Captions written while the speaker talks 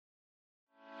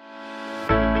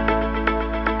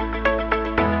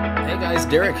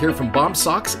guys, Derek here from Bomb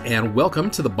Socks, and welcome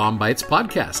to the BOM-BITES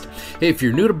podcast. Hey, if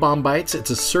you're new to BOM-BITES,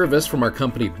 it's a service from our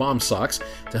company Bomb Socks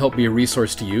to help be a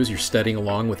resource to use. You're studying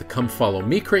along with the Come Follow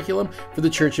Me curriculum for the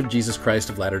Church of Jesus Christ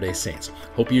of Latter-day Saints.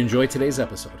 Hope you enjoy today's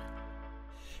episode.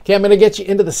 Okay, I'm going to get you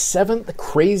into the seventh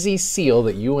crazy seal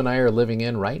that you and I are living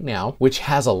in right now, which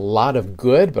has a lot of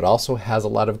good, but also has a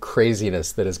lot of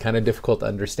craziness that is kind of difficult to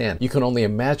understand. You can only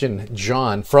imagine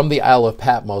John from the Isle of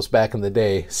Patmos back in the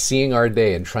day, seeing our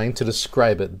day and trying to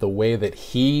describe it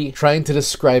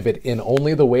in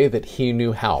only the way that he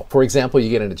knew how. For example, you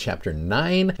get into chapter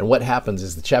 9, and what happens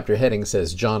is the chapter heading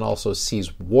says, John also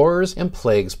sees wars and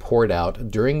plagues poured out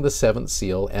during the seventh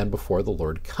seal and before the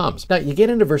Lord comes. Now, you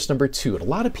get into verse number 2, and a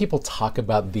lot of people talk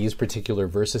about these particular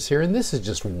verses here, and this is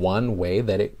just one way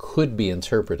that it could be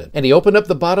interpreted. And he opened up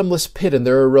the bottomless pit, and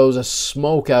there arose a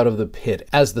smoke out of the pit,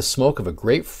 as the smoke of a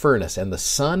great furnace, and the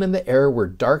sun and the air were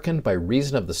darkened by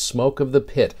reason of the smoke of the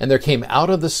pit. And there came out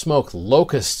of the smoke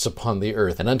locusts upon the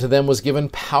earth, and unto them was given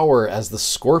power, as the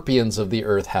scorpions of the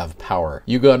earth have power.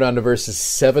 You go down to verses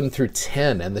 7 through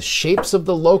 10, and the shapes of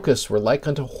the locusts were like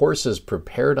unto horses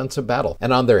prepared unto battle,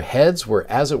 and on their heads were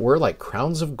as it were like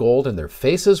crowns of gold, and their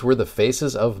faces were the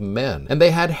faces of men. And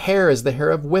they had hair as the hair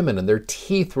of women, and their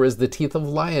teeth were as the teeth of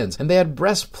lions. And they had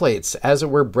breastplates as it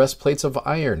were breastplates of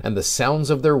iron. And the sounds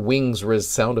of their wings were as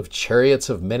sound of chariots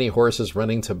of many horses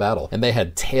running to battle. And they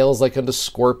had tails like unto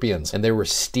scorpions, and there were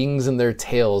stings in their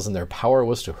tails, and their power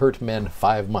was to hurt men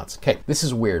 5 months. Okay, this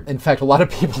is weird. In fact, a lot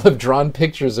of people have drawn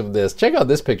pictures of this. Check out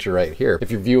this picture right here. If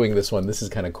you're viewing this one, this is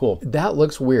kind of cool. That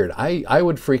looks weird. I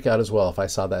would freak out as well if I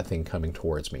saw that thing coming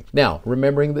towards me. Now,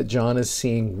 remembering that John is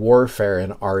seeing warfare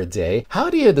in our day, how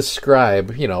do you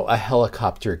describe, a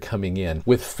helicopter coming in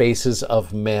with faces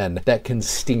of men that can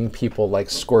sting people like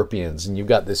scorpions, and you've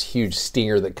got this huge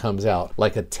stinger that comes out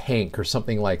like a tank or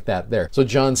something like that there? So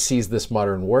John sees this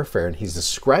modern warfare, and he's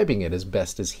describing it as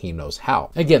best as he knows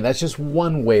how. Again, that's just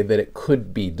one way that it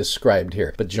could be described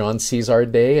here, but John sees our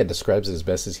day and describes it as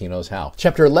best as he knows how.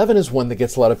 Chapter 11 is one that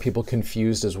gets a lot of people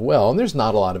confused as well, and there's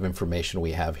not a lot of information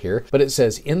we have here, but it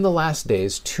says, in the last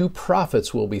days 2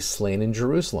 prophets will be slain in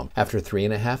Jerusalem. After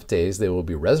 3.5 days, they will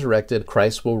be resurrected.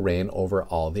 Christ will reign over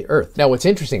all the earth. Now, what's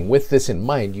interesting, with this in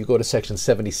mind, you go to section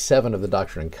 77 of the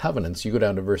Doctrine and Covenants, you go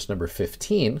down to verse number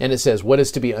 15, and it says, what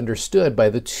is to be understood by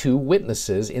the 2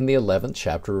 witnesses in the 11th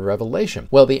chapter of Revelation?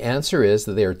 Well, the answer is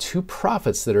that they are 2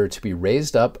 prophets that are to be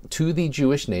raised up to the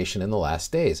Jewish nation in the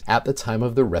last days, at the time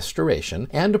of the restoration,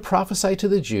 and to prophesy to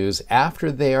the Jews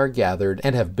after they are gathered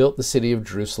and have built the city of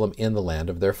Jerusalem in the land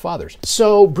of their fathers.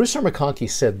 So, Bruce R. McConkie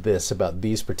said this about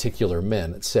these particular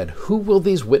men. It said, who will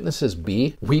these witnesses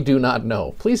be? We do not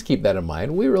know. Please keep that in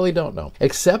mind. We really don't know.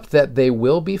 Except that they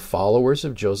will be followers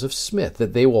of Joseph Smith,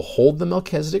 that they will hold the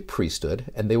Melchizedek priesthood,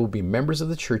 and they will be members of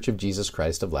the Church of Jesus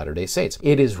Christ of Latter-day Saints.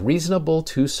 It is reasonable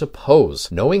to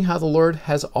suppose, knowing how the Lord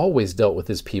has always dealt with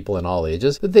his people in all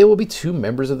ages, that they will be 2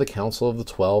 members of the Council of the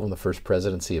 12 and the first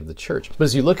presidency of the church. But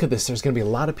as you look at this, there's going to be a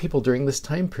lot of people during this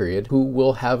time period who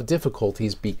will have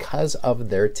difficulties because of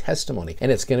their testimony.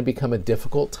 And it's going to become a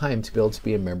difficult time to be able to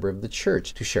be a member of the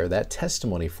church, to share that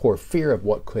testimony for fear of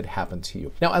what could happen to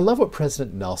you. Now, I love what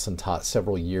President Nelson taught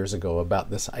several years ago about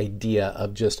this idea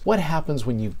of just what happens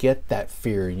when you get that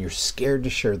fear and you're scared to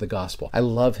share the gospel. I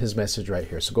love his message right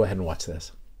here, so go ahead and watch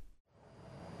this.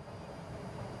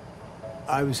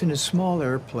 I was in a small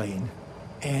airplane,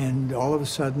 and all of a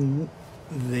sudden,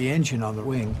 the engine on the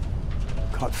wing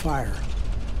caught fire.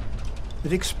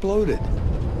 It exploded,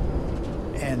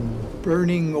 and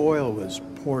burning oil was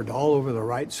poured all over the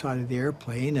right side of the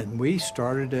airplane, and we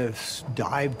started to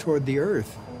dive toward the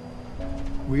earth.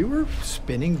 We were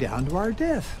spinning down to our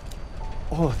death.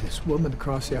 Oh, this woman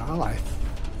across the aisle,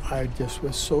 I just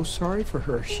was so sorry for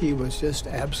her. She was just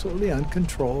absolutely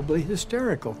uncontrollably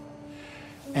hysterical.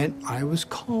 And I was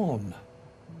calm.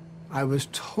 I was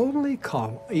totally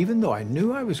calm. Even though I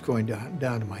knew I was going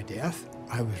down to my death,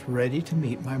 I was ready to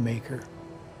meet my Maker.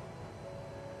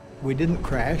 We didn't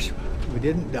crash. We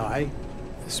didn't die.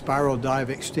 The spiral dive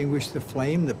extinguished the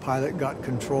flame. The pilot got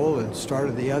control and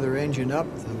started the other engine up,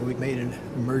 and we made an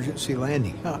emergency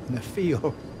landing out in the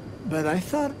field. But I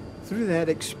thought through that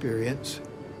experience,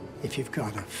 if you've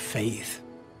got a faith,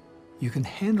 you can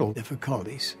handle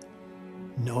difficulties,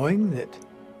 knowing that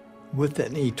with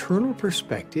an eternal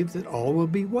perspective that all will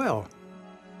be well.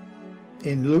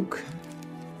 In Luke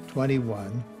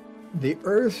 21, the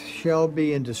earth shall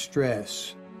be in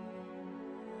distress,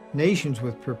 nations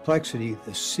with perplexity,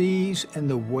 the seas and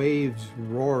the waves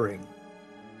roaring,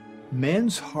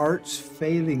 men's hearts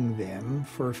failing them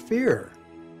for fear.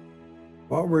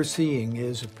 What we're seeing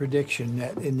is a prediction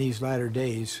that in these latter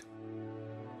days,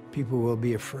 people will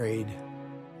be afraid.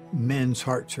 men's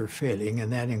hearts are failing,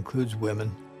 and that includes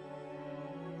women,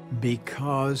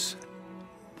 because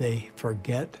they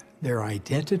forget their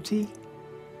identity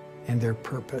and their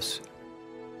purpose.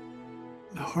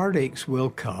 Heartaches will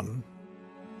come.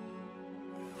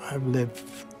 I've lived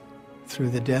through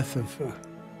the death of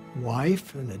a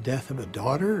wife and the death of a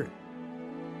daughter.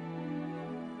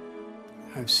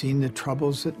 I've seen the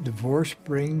troubles that divorce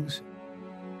brings.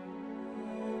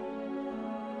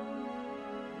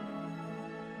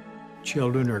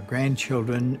 Children or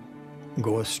grandchildren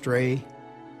go astray.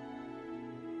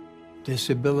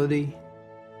 Disability,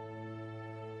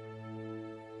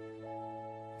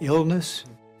 illness,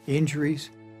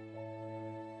 injuries.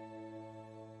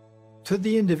 To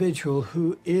the individual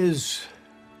who is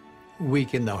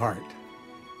weak in the heart,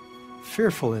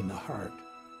 fearful in the heart,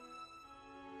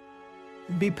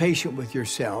 be patient with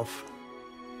yourself.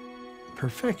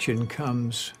 Perfection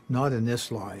comes not in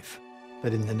this life,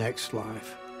 but in the next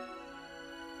life.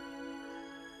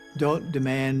 Don't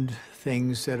demand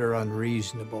things that are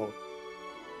unreasonable,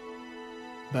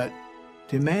 but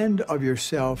demand of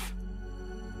yourself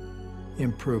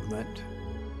improvement.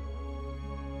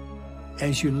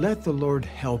 As you let the Lord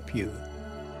help you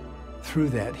through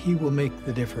that, He will make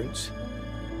the difference.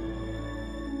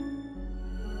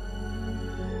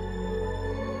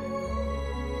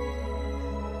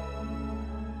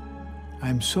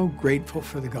 I'm so grateful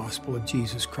for the gospel of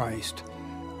Jesus Christ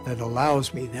that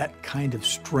allows me that kind of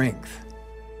strength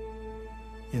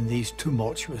in these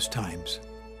tumultuous times.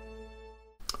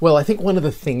 Well, I think one of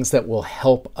the things that will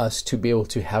help us to be able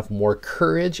to have more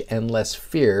courage and less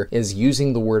fear is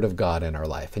using the Word of God in our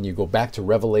life. And you go back to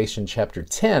Revelation chapter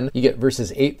 10, you get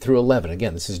verses 8 through 11.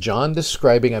 Again, this is John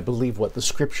describing, I believe, what the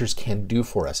Scriptures can do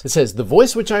for us. It says, "The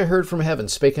voice which I heard from heaven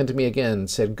spake unto me again,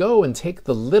 said, Go and take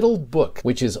the little book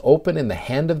which is open in the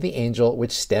hand of the angel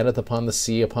which standeth upon the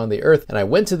sea, upon the earth. And I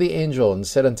went to the angel and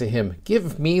said unto him,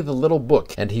 Give me the little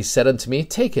book. And he said unto me,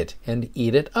 Take it and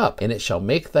eat it up, and it shall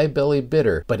make thy belly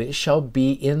bitter, but it shall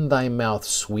be in thy mouth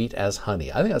sweet as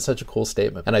honey." I think that's such a cool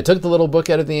statement. "And I took the little book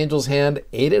out of the angel's hand,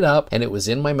 ate it up, and it was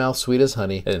in my mouth sweet as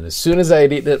honey. And as soon as I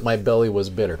had eaten it, my belly was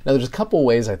bitter." Now, there's a couple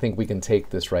ways I think we can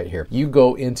take this right here. You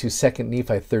go into 2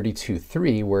 Nephi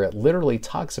 32:3, where it literally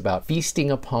talks about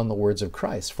feasting upon the words of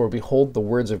Christ. "For behold, the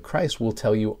words of Christ will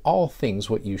tell you all things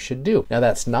what you should do." Now,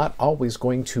 that's not always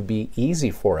going to be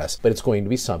easy for us, but it's going to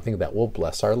be something that will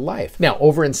bless our life. Now,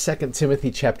 over in 2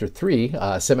 Timothy chapter 3,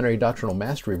 seminary doctrinal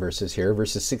mastery verses here,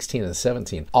 verses 16 and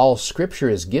 17. "All scripture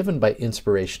is given by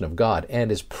inspiration of God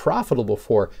and is profitable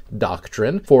for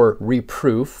doctrine, for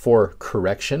reproof, for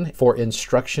correction, for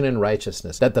instruction in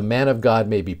righteousness, that the man of God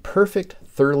may be perfect,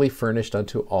 thoroughly furnished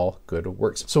unto all good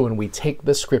works." So when we take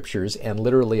the scriptures and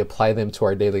literally apply them to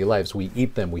our daily lives, we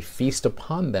eat them, we feast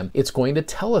upon them, it's going to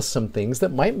tell us some things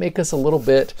that might make us a little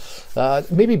bit,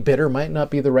 maybe bitter might not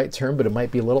be the right term, but it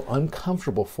might be a little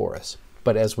uncomfortable for us.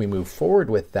 But as we move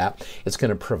forward with that, it's going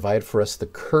to provide for us the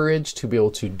courage to be able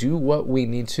to do what we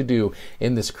need to do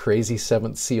in this crazy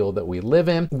seventh seal that we live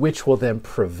in, which will then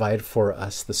provide for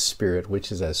us the Spirit,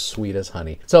 which is as sweet as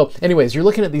honey. So anyways, you're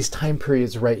looking at these time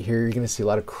periods right here. You're going to see a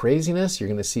lot of craziness. You're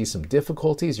going to see some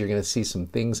difficulties. You're going to see some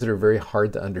things that are very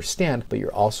hard to understand, but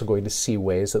you're also going to see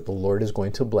ways that the Lord is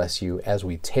going to bless you as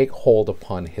we take hold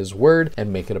upon His Word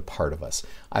and make it a part of us.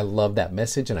 I love that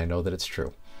message, and I know that it's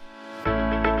true.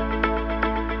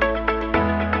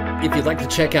 If you'd like to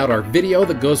check out our video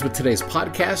that goes with today's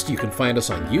podcast, you can find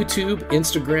us on YouTube,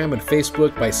 Instagram, and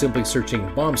Facebook by simply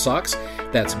searching BOM Socks.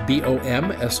 That's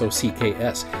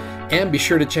BOMSOCKS. And be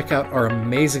sure to check out our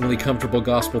amazingly comfortable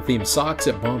gospel-themed socks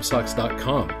at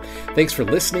BOMSocks.com. Thanks for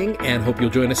listening, and hope you'll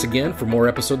join us again for more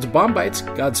episodes of BOM-BITES.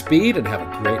 Godspeed, and have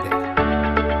a great day.